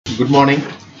Good morning.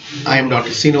 I am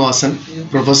Dr. Srinivasan,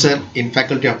 Professor in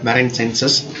Faculty of Marine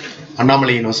Sciences,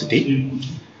 Annamalai University.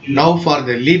 Now for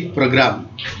the lead program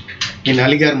in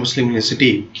Aligarh Muslim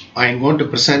University, I am going to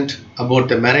present about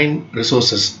the marine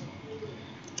resources.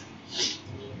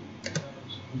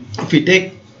 If we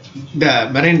take the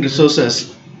marine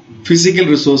resources, physical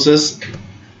resources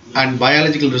and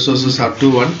biological resources are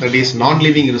one, that is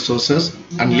non-living resources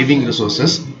and living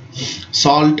resources.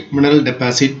 Salt, mineral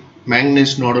deposit,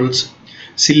 manganese nodules,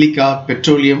 silica,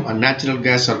 petroleum and natural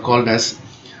gas are called as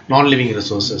non-living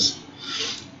resources.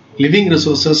 Living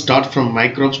resources start from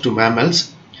microbes to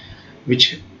mammals,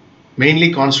 which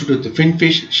mainly constitute the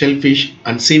finfish, shellfish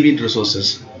and seaweed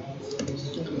resources.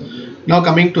 Now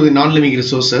coming to the non-living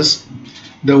resources,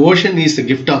 the ocean is the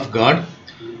gift of God.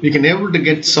 We can able to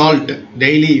get salt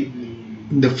daily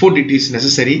in the food it is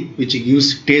necessary, which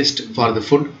gives taste for the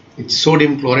food. It's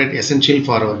sodium chloride essential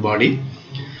for our body.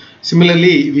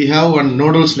 Similarly, we have one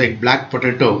noodles like black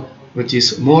potato, which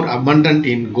is more abundant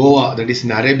in Goa, that is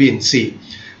in Arabian Sea,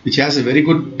 which has a very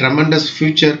good tremendous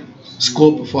future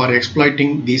scope for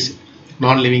exploiting these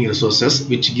non-living resources,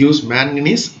 which gives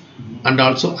manganese and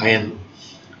also iron.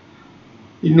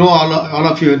 You know, all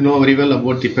of you know very well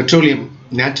about the petroleum.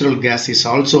 Natural gas is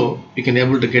also you can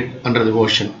able to get under the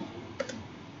ocean.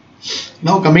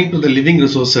 Now coming to the living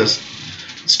resources,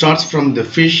 it starts from the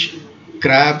fish,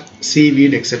 crab,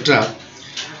 seaweed, etc.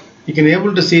 You can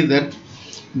able to see that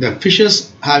the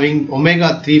fishes having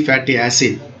omega-3 fatty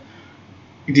acid,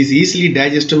 it is easily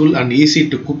digestible and easy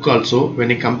to cook also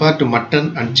when you compare to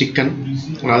mutton and chicken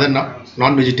and other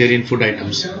non-vegetarian food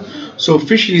items. So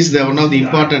fish is one of the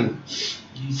important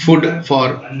food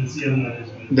for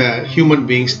the human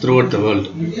beings throughout the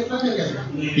world.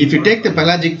 If you take the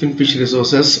pelagic finfish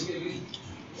resources,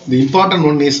 the important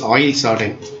one is oil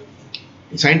sardine.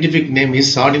 Scientific name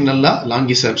is Sardinella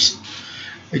longiceps,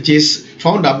 which is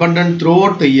found abundant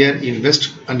throughout the year in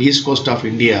west and east coast of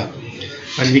India,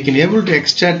 and we can able to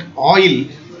extract oil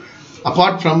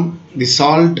apart from the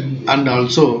salt and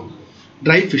also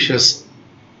dry fishes.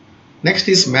 Next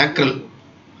is mackerel.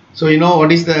 So you know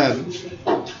what is the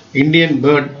Indian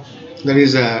bird? There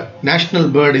is a national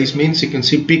bird, it means you can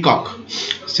see peacock.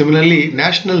 Similarly,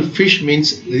 national fish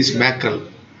means this mackerel.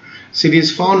 So it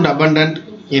is found abundant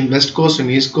in west coast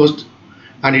and east coast,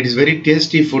 and it is very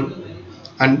tasty food.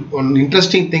 And one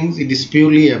interesting thing, it is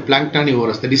purely a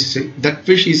planktonivores. That is, that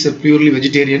fish is a purely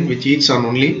vegetarian which eats on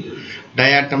only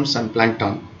diatoms and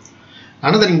plankton.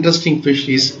 Another interesting fish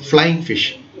is flying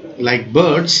fish. Like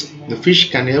birds, the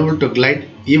fish can able to glide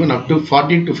even up to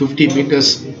 40 to 50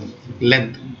 meters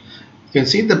length. You can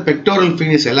see the pectoral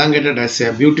fin is elongated as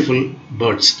a beautiful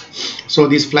birds. So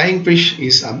this flying fish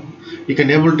is you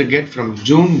can able to get from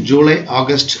June, July,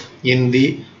 August in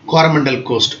the Coromandel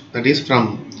coast, that is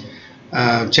from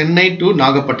Chennai to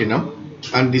Nagapattinam,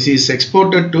 and this is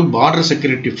exported to border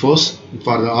security force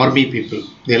for the army people.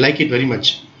 They like it very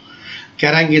much.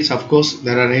 Karangids, of course,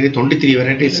 there are nearly 23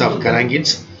 varieties of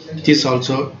karangids, which is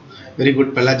also very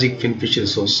good pelagic finfish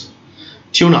resource.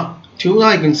 Tuna, you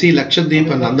can see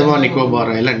Lakshadweep and Andaman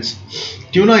Nicobar Islands.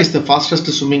 Tuna is the fastest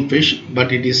swimming fish,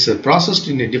 but it is processed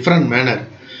in a different manner.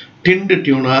 Tinned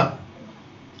tuna,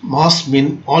 moss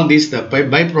min, all these the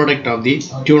byproduct of the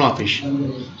tuna fish.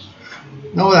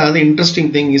 Now the other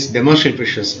interesting thing is demersal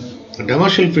fishes.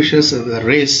 Demersal fishes, the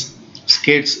race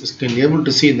skates, can be able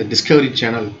to see in the Discovery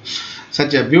Channel.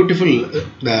 Such a beautiful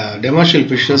the demersal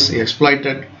fishes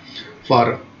exploited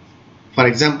for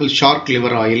example shark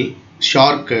liver oil,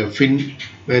 shark fin,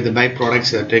 where the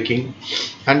byproducts are taking,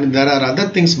 and there are other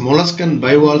things, molluscan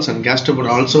bivalves and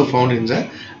gastropods also found in the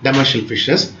demersal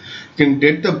fishes. You can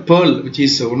get the pearl, which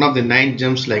is one of the 9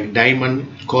 gems like diamond,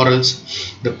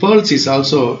 corals. The pearls is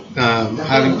also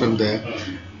having from the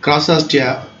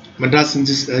Crassostia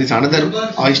madracensis. There is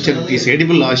another oyster, it is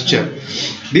edible oyster.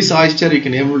 This oyster you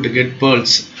can able to get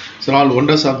pearls. So all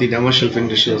wonders of the demersal fin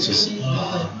resources.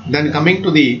 Then coming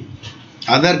to the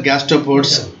other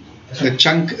gastropods, the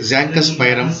chunk Xanthus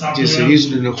pyrum, which is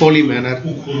used in a holy manner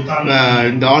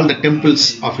in all the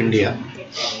temples of India.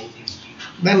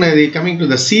 Then coming to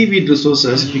the seaweed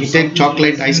resources, we take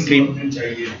chocolate, ice cream,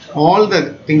 all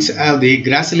the things have the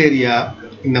gracilaria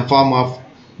in the form of,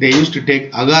 they used to take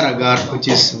agar-agar, which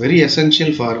is very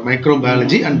essential for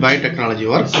microbiology and biotechnology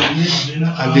work.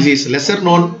 And this is lesser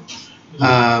known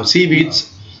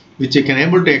seaweeds which you can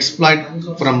able to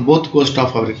exploit from both coasts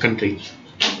of our country.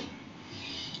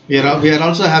 We are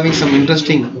also having some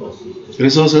interesting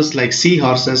resources like sea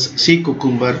horses, sea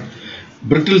cucumber,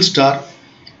 brittle star,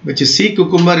 which is sea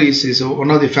cucumber is one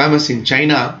of the famous in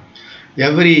China.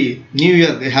 Every New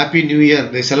Year, the Happy New Year,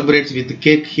 they celebrate with the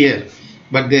cake here.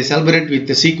 but they celebrate with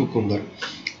the sea cucumber,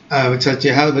 which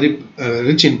have very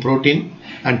rich in protein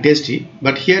and tasty.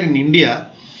 But here in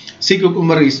India, sea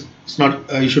cucumber is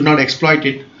not, you should not exploit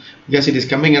it, because it is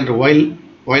coming under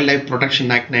Wildlife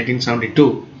Protection Act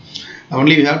 1972.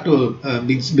 Only we have to,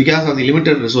 because of the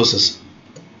limited resources.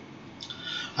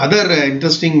 Other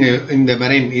interesting in the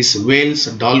marine is whales,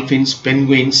 dolphins,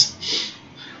 penguins.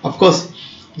 Of course,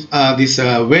 this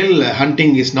whale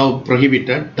hunting is now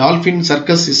prohibited. Dolphin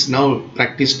circus is now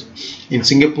practiced in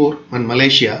Singapore and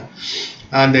Malaysia,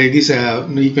 and this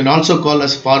you can also call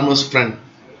as farmer's friend.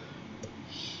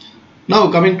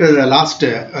 Now coming to the last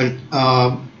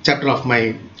chapter of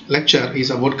my lecture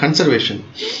is about conservation.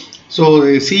 So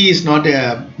the sea is not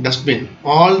a dustbin.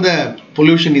 All the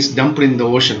pollution is dumped in the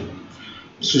ocean.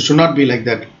 So it should not be like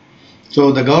that.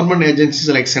 So the government agencies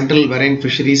like Central Marine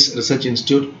Fisheries Research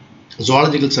Institute,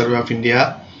 Zoological Survey of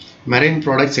India, Marine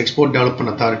Products Export Development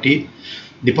Authority,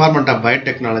 Department of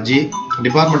Biotechnology,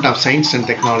 Department of Science and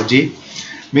Technology,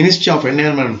 Ministry of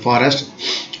Environment and Forest,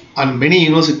 and many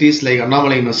universities like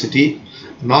Annamalai University,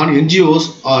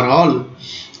 non-NGOs are all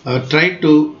try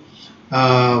to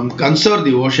conserve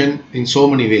the ocean in so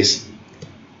many ways.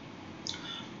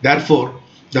 Therefore,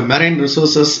 the marine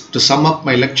resources, to sum up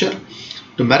my lecture,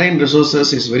 the marine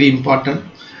resources is very important,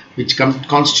 which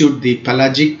constitute the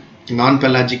pelagic,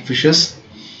 non-pelagic fishes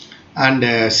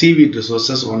and seaweed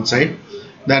resources one side.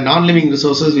 The non-living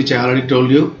resources, which I already told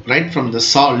you, right from the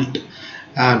salt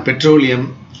and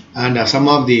petroleum and some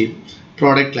of the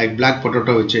product like black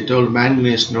potato, which I told,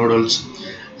 manganese nodules,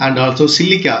 and also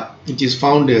silica, which is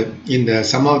found in the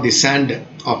some of the sand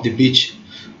of the beach,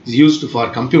 is used for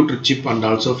computer chip and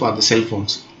also for the cell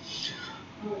phones.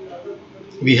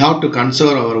 We have to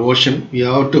conserve our ocean. We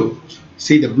have to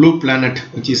see the blue planet,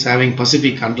 which is having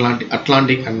Pacific,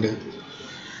 Atlantic and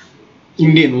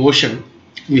Indian Ocean.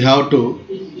 We have to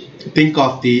think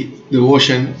of the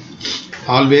ocean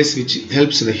always, which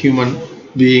helps the human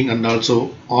being and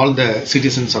also all the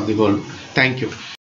citizens of the world. Thank you.